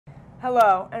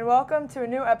Hello, and welcome to a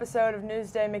new episode of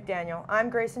NewsDay McDaniel. I'm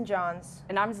Grayson Johns.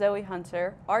 And I'm Zoe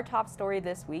Hunter. Our top story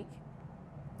this week.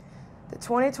 The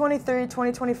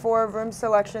 2023-2024 room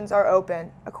selections are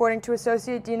open. According to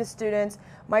Associate Dean of Students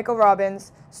Michael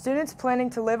Robbins, students planning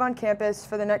to live on campus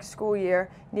for the next school year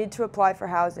need to apply for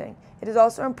housing. It is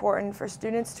also important for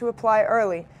students to apply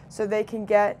early so they can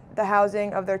get the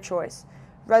housing of their choice.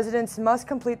 Residents must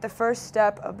complete the first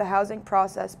step of the housing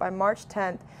process by March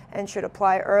 10th and should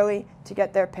apply early to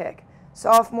get their pick.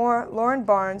 Sophomore Lauren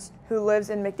Barnes, who lives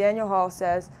in McDaniel Hall,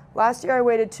 says, "Last year I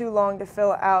waited too long to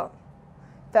fill out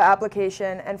the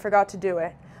application and forgot to do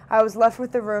it. I was left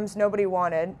with the rooms nobody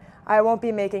wanted. I won't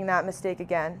be making that mistake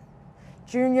again."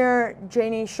 Junior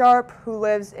Janie Sharp, who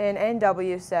lives in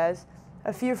NW, says,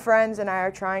 "A few friends and I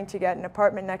are trying to get an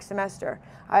apartment next semester.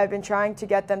 I have been trying to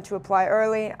get them to apply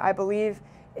early. I believe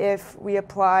if we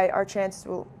apply, our chances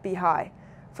will be high."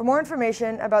 For more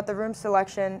information about the room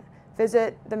selection,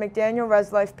 visit the McDaniel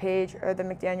Res Life page or the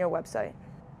McDaniel website.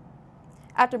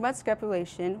 After much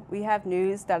speculation, we have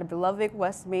news that a beloved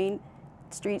West Main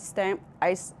Street stamp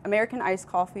American Iced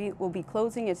Coffee will be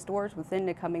closing its doors within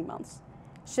the coming months.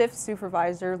 Shift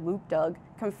supervisor Luke Doug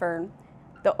confirmed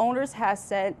the owners has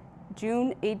said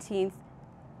June 18th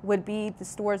would be the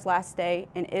store's last day,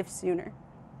 and if sooner.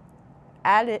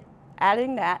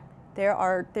 Adding that there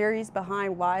are theories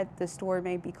behind why the store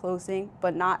may be closing,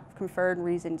 but not confirmed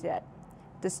reasons yet.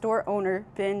 The store owner,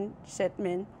 Ben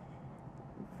Shipman,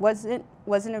 wasn't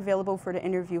available for the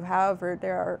interview.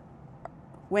 However,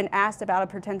 when asked about a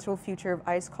potential future of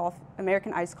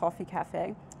American Iced Coffee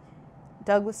Cafe,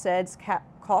 Douglas said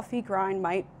coffee grind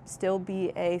might still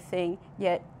be a thing,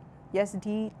 yet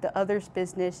the other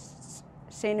business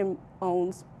Shannon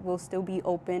owns will still be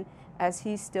open as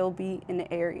he still be in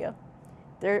the area.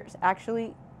 There's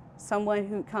actually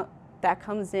someone that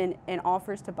comes in and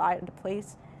offers to buy the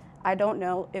place. I don't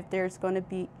know if there's going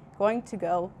to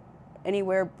go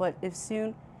anywhere, but if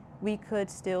soon, we could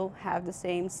still have the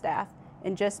same staff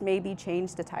and just maybe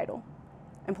change the title.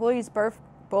 Employees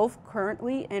both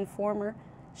currently and former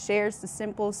shares the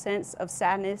simple sense of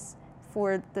sadness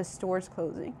for the store's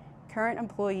closing. Current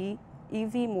employee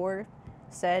Evie Moore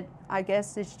said, "I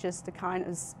guess it's just it kind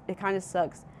of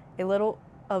sucks. A little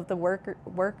of the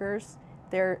workers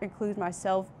there, include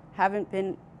myself, haven't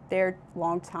been there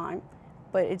long time,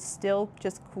 but it's still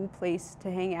just a cool place to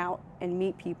hang out and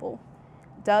meet people."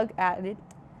 Doug added,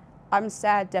 "I'm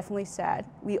sad, definitely sad.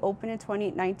 We opened in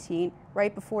 2019,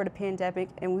 right before the pandemic,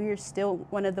 and we are still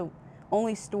one of the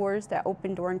only stores that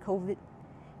opened during COVID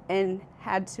and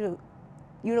had to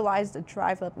utilize the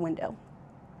drive-up window.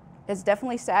 It's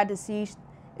definitely sad to see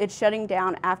it shutting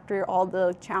down after all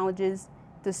the challenges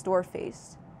the store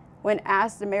faced." When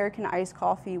asked American Iced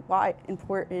Coffee why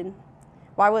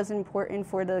was it important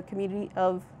for the community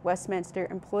of Westminster,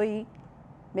 employee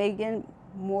Megan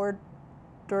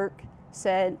Moore-Dirk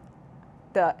said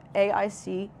the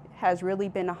AIC has really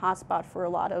been a hotspot for a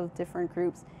lot of different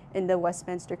groups in the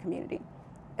Westminster community.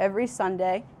 Every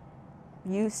Sunday,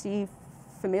 you see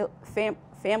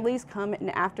families come in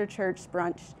after church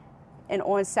brunch, and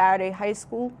on Saturday,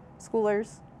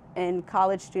 schoolers and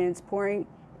college students pouring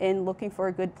in looking for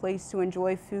a good place to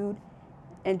enjoy food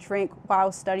and drink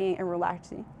while studying and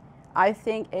relaxing. I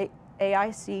think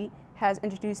AIC has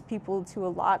introduced people to a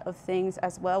lot of things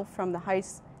as well, from the high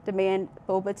demand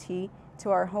boba tea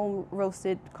to our home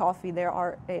roasted coffee. There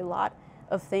are a lot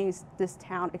of things this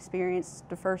town experienced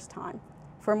the first time.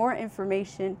 For more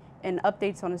information and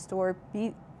updates on the store,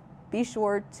 be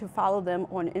sure to follow them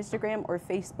on Instagram or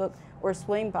Facebook, or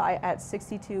swing by at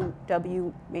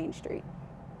 62W Main Street.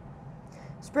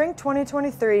 Spring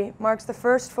 2023 marks the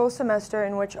first full semester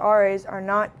in which RAs are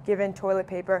not given toilet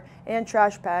paper and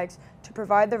trash bags to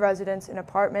provide the residents in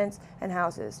apartments and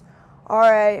houses.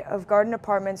 RA of Garden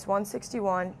Apartments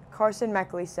 161, Carson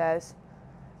Meckley, says,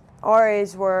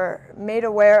 "RAs were made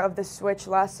aware of the switch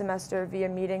last semester via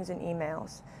meetings and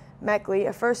emails." Meckley,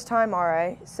 a first-time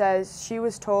RA, says she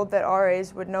was told that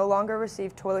RAs would no longer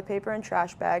receive toilet paper and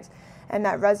trash bags and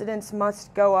that residents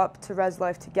must go up to Res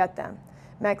Life to get them.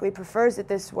 Meckley prefers it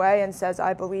this way and says,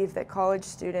 "I believe that college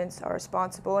students are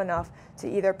responsible enough to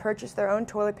either purchase their own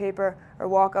toilet paper or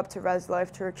walk up to Res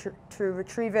Life to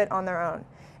retrieve it on their own.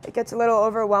 It gets a little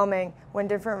overwhelming when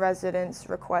different residents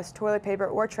request toilet paper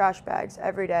or trash bags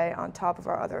every day on top of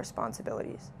our other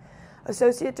responsibilities."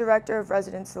 Associate Director of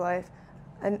Residence Life,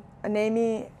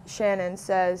 Anami Shannon,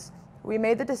 says, "We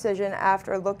made the decision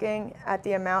after looking at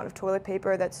the amount of toilet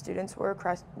paper that students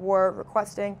were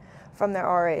requesting from their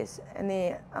RAs and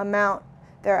the amount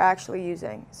they're actually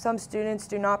using. Some students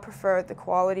do not prefer the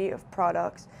quality of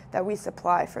products that we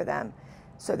supply for them,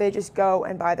 so they just go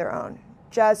and buy their own.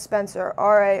 Jazz Spencer,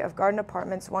 RA of Garden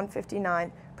Apartments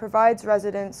 159, provides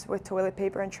residents with toilet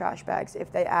paper and trash bags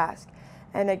if they ask,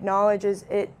 and acknowledges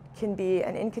it can be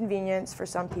an inconvenience for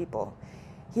some people.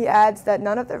 He adds that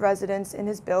none of the residents in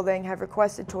his building have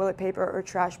requested toilet paper or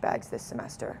trash bags this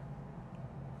semester.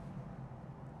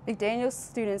 McDaniel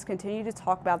students continue to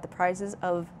talk about the prices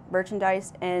of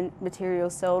merchandise and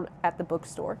materials sold at the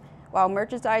bookstore. While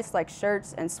merchandise like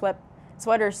shirts and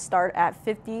sweaters start at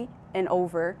 $50 and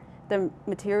over, the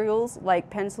materials like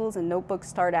pencils and notebooks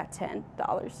start at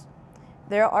 $10.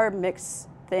 There are mixed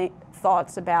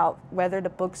thoughts about whether the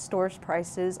bookstore's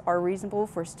prices are reasonable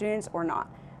for students or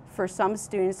not. For some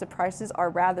students, the prices are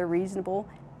rather reasonable.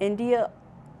 India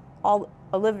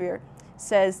Olivier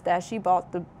says that she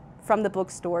bought from the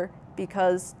bookstore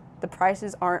because the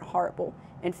prices aren't horrible.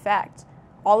 In fact,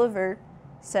 Oliver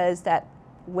says that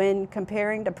when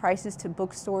comparing the prices to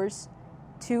bookstores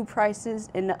to prices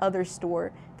in the other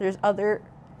store,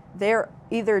 they're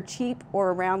either cheap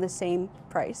or around the same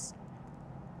price.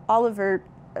 Oliver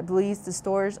believes the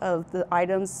stores of the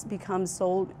items become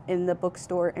sold in the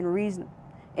bookstore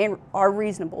and are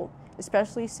reasonable,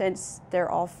 especially since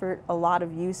they're offered a lot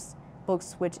of used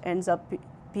books, which ends up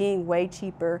being way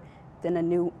cheaper than a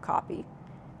new copy.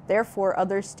 Therefore,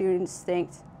 other students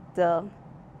think the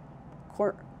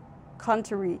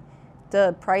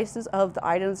prices of the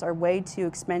items are way too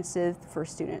expensive for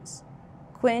students.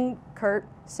 Quinn Kurt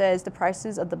says the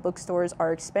prices of the bookstores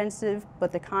are expensive,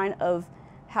 but the kind of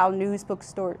how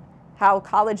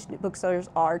college bookstores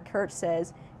are. Kurt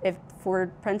says, if for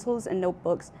pencils and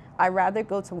notebooks, I'd rather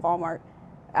go to Walmart.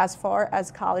 As far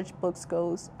as college books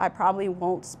goes, I probably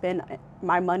won't spend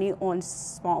my money on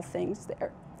small things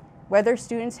there. Whether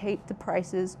students hate the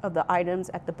prices of the items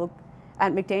at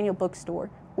McDaniel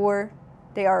bookstore or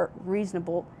they are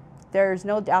reasonable, there is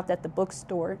no doubt that the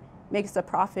bookstore makes a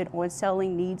profit on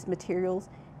selling needs, materials,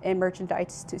 and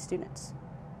merchandise to students.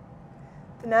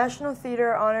 The National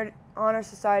Theater Honor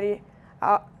Society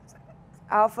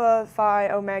Alpha Phi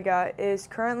Omega is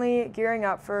currently gearing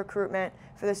up for recruitment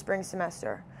for the spring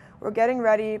semester. We're getting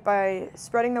ready by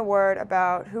spreading the word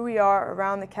about who we are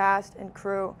around the cast and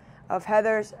crew of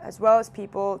Heathers, as well as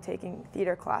people taking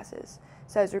theater classes,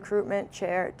 says Recruitment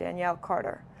Chair Danielle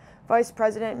Carter. Vice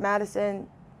President Madison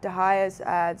DeHayes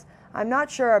adds, I'm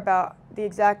not sure about the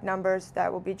exact numbers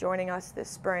that will be joining us this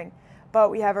spring,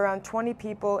 but we have around 20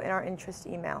 people in our interest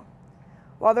email.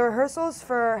 While the rehearsals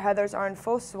for Heathers are in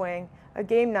full swing, a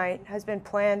game night has been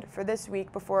planned for this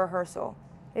week before rehearsal.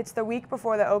 It's the week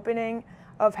before the opening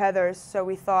of Heathers, so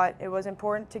we thought it was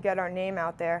important to get our name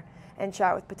out there and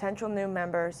chat with potential new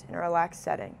members in a relaxed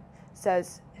setting,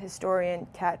 says historian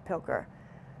Kat Pilker.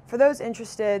 For those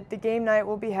interested, the game night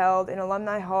will be held in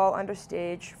Alumni Hall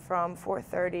understage from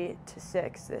 4:30 to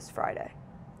 6 this Friday.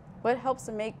 What helps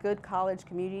to make good college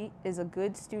community is a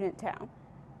good student town.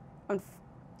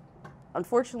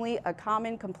 Unfortunately, a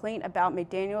common complaint about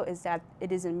McDaniel is that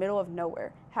it is in the middle of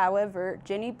nowhere. However,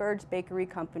 Jenny Bird's Bakery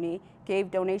Company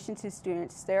gave donations to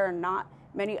students. There are not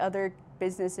many other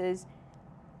businesses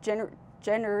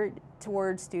generated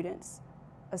towards students.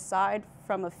 Aside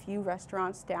from a few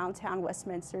restaurants, downtown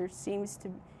Westminster seems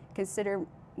to consider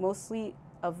mostly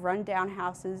of rundown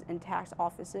houses and tax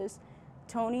offices.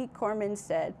 Tony Corman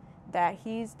said that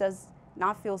he does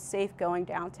not feel safe going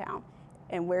downtown,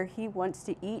 and where he wants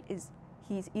to eat is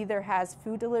he either has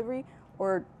food delivery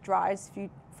or drives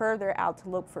further out to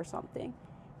look for something.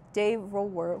 Dave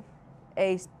Rolworld,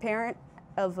 a parent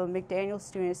of a McDaniel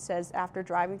student, says after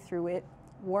driving through it,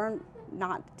 warned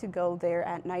not to go there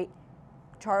at night.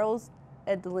 Charles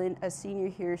Edlin, a senior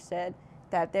here, said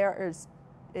that there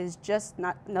is just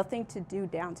nothing to do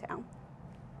downtown.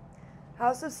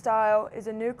 House of Style is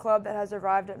a new club that has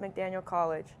arrived at McDaniel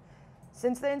College.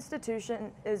 Since the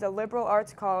institution is a liberal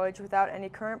arts college without any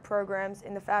current programs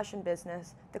in the fashion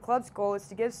business, the club's goal is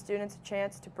to give students a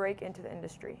chance to break into the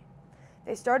industry.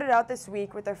 They started out this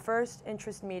week with their first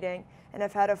interest meeting and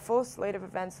have had a full slate of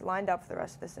events lined up for the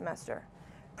rest of the semester.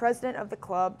 President of the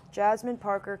club, Jasmine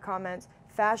Parker, comments,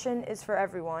 fashion is for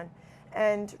everyone,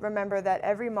 and remember that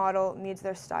every model needs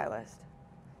their stylist.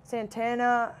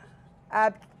 Santana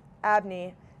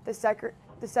Abney,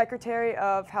 the secretary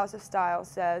of House of Style,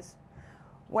 says,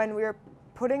 when we were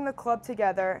putting the club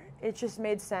together, it just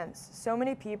made sense. So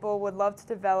many people would love to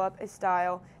develop a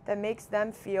style that makes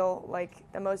them feel like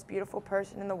the most beautiful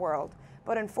person in the world.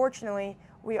 But unfortunately,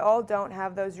 we all don't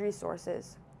have those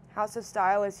resources. House of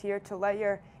Style is here to let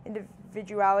your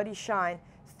individuality shine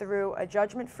through a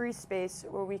judgment-free space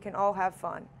where we can all have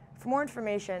fun. For more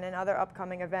information and other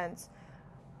upcoming events,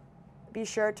 be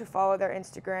sure to follow their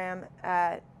Instagram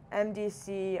at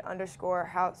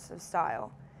MDC_House of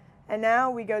Style. And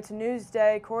now we go to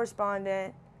Newsday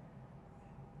correspondent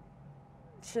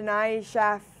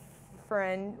Shania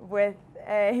Shafran with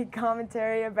a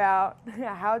commentary about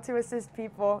how to assist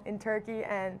people in Turkey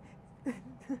and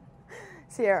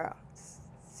Syria.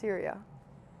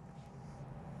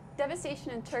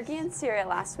 Devastation in Turkey and Syria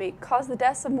last week caused the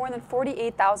deaths of more than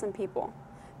 48,000 people.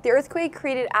 The earthquake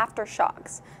created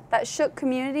aftershocks that shook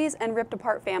communities and ripped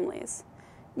apart families.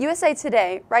 USA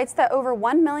Today writes that over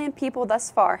 1 million people thus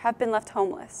far have been left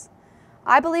homeless.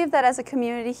 I believe that as a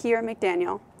community here at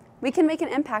McDaniel, we can make an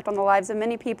impact on the lives of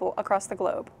many people across the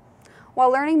globe.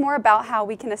 While learning more about how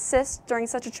we can assist during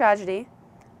such a tragedy,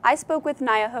 I spoke with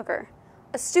Naya Hooker,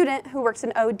 a student who works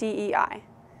in ODEI,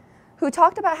 who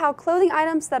talked about how clothing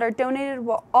items that are donated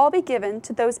will all be given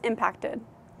to those impacted.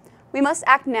 We must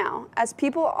act now, as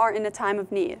people are in a time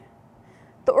of need.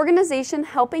 The organization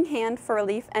Helping Hand for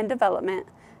Relief and Development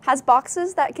has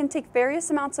boxes that can take various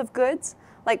amounts of goods,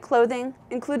 like clothing,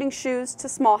 including shoes, to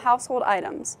small household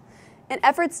items. In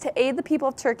efforts to aid the people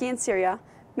of Turkey and Syria,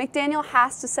 McDaniel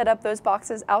has to set up those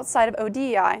boxes outside of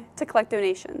ODEI to collect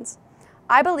donations.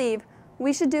 I believe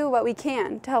we should do what we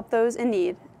can to help those in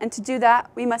need, and to do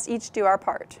that, we must each do our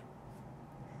part.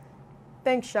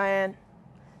 Thanks, Cheyenne.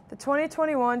 The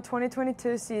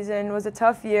 2021-2022 season was a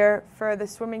tough year for the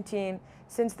swimming team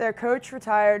since their coach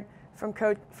retired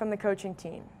from the coaching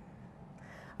team.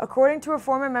 According to a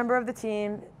former member of the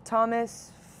team,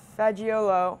 Thomas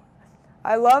Fagiolo,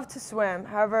 I love to swim.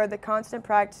 However, the constant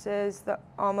practices, the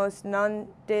almost none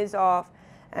days off,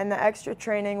 and the extra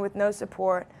training with no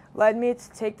support led me to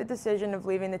take the decision of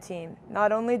leaving the team.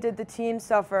 Not only did the team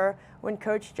suffer when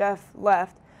Coach Jeff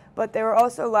left, but they were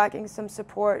also lacking some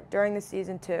support during the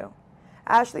season too.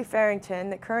 Ashley Farrington,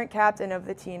 the current captain of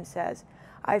the team, says,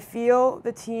 I feel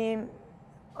the team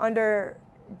under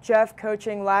Jeff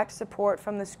coaching lacked support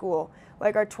from the school,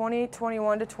 like our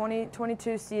 2021 to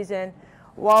 2022 season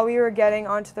while we were getting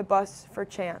onto the bus for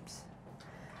champs.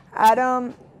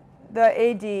 Adam, the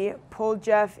AD, pulled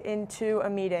Jeff into a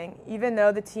meeting, even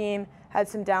though the team had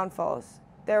some downfalls.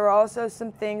 There were also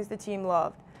some things the team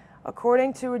loved.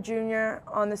 According to a junior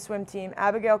on the swim team,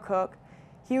 Abigail Cook,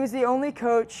 he was the only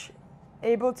coach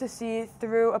able to see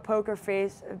through a poker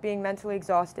face of being mentally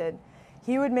exhausted.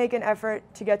 He would make an effort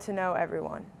to get to know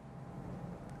everyone.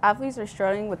 Athletes are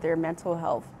struggling with their mental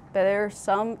health, but there are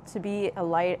some to be a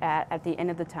light at the end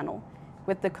of the tunnel.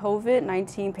 With the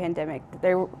COVID-19 pandemic,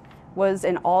 there was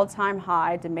an all-time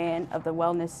high demand of the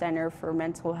Wellness Center for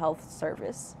Mental Health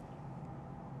Service.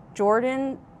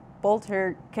 Jordan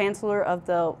Bolter, chancellor of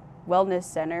the Wellness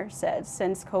Center, said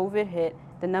since COVID hit,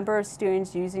 the number of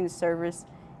students using the service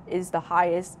is the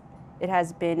highest it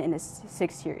has been in the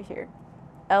 6 year here.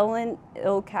 Ellen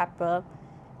Ilkappa,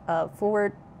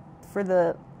 forward for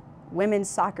the women's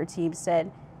soccer team,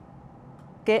 said,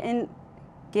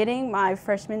 Getting my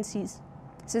freshman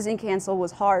season canceled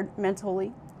was hard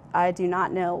mentally. I do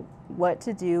not know what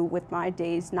to do with my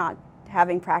days not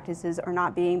having practices or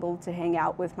not being able to hang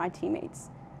out with my teammates.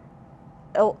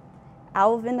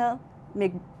 Alvina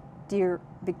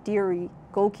McDeary,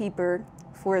 goalkeeper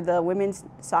for the women's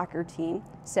soccer team,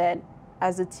 said,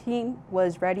 as the team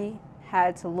was ready,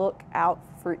 had to look out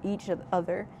for each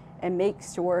other and make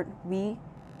sure we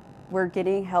were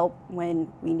getting help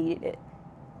when we needed it.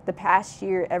 The past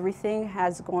year, everything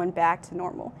has gone back to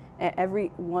normal, and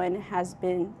everyone has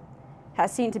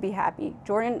seemed to be happy.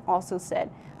 Jordan also said,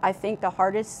 I think the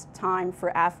hardest time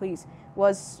for athletes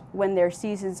was when their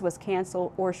seasons was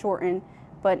canceled or shortened,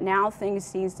 but now things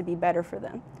seems to be better for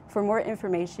them. For more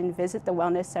information, visit the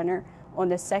Wellness Center on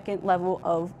the second level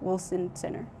of Wilson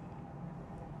Center.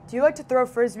 Do you like to throw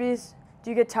frisbees? Do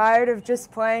you get tired of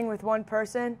just playing with one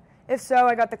person? If so,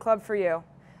 I got the club for you.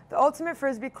 The Ultimate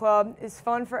Frisbee Club is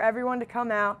fun for everyone to come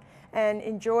out and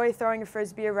enjoy throwing a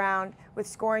frisbee around with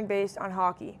scoring based on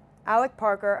hockey. Alec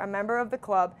Parker, a member of the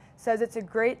club, says it's a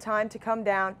great time to come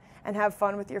down and have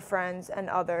fun with your friends and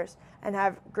others and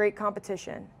have great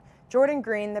competition. Jordan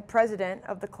Green, the president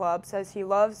of the club, says he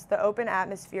loves the open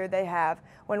atmosphere they have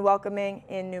when welcoming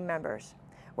in new members.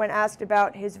 When asked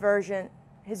about his vision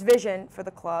for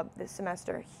the club this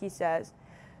semester, he says,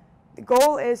 the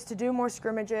goal is to do more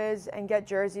scrimmages and get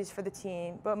jerseys for the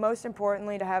team, but most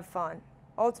importantly to have fun.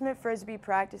 Ultimate Frisbee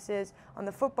practices on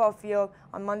the football field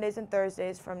on Mondays and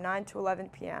Thursdays from 9 to 11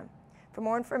 p.m. For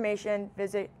more information,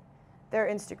 visit their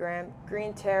Instagram,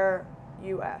 Green Terror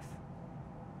UF.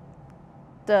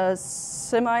 The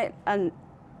semi-finale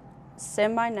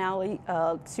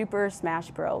Super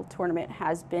Smash Bros. Tournament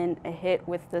has been a hit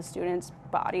with the students'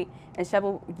 body in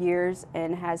several years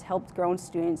and has helped grown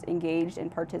students engage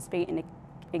and participate in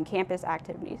in campus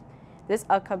activities. This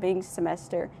upcoming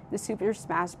semester, the Super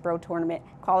Smash Bros. Tournament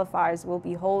qualifiers will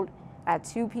be held at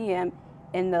 2 p.m.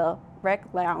 in the Rec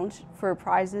Lounge for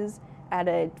prizes at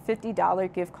a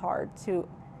 $50 gift card to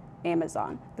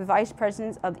Amazon. The Vice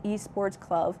President of the Esports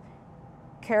Club,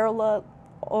 Carola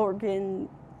Organ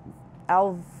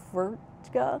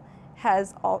Alvertka,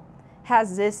 has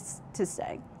this to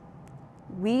say.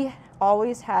 We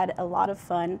always had a lot of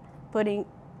fun putting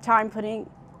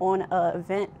on an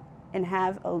event and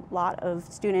have a lot of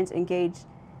students engaged,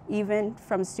 even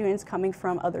from students coming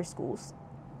from other schools.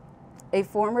 A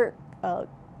former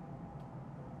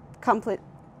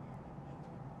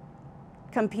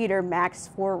competitor, Max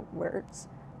Forwards,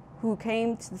 who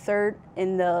came to third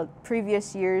in the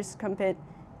previous year's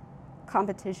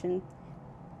competition.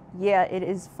 Yeah, it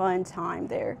is fun time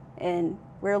there, and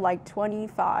we're like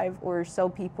 25 or so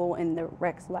people in the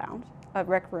rec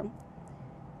room.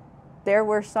 There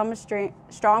were some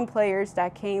strong players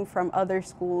that came from other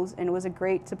schools, and it was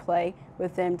great to play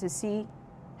with them to see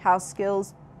how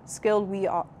skilled we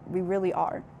really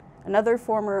are. Another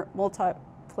former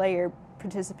multiplayer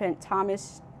participant,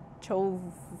 Thomas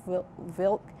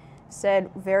Chovilk, said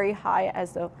very high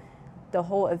as the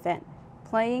whole event.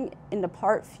 Playing in the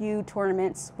part few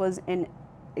tournaments was an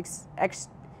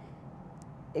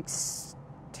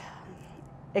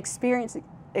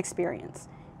experience.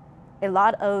 A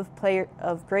lot of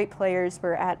great players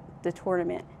were at the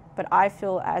tournament, but I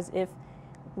feel as if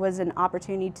it was an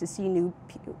opportunity to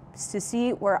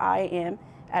see where I am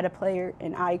at a player,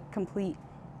 and I complete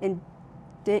and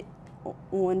did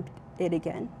on it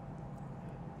again.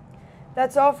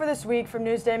 That's all for this week from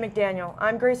NewsDay McDaniel.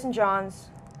 I'm Grayson Johns.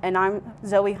 And I'm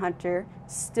Zoe Hunter.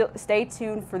 Stay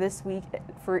tuned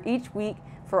for each week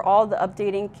for all the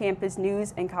updating campus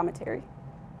news and commentary.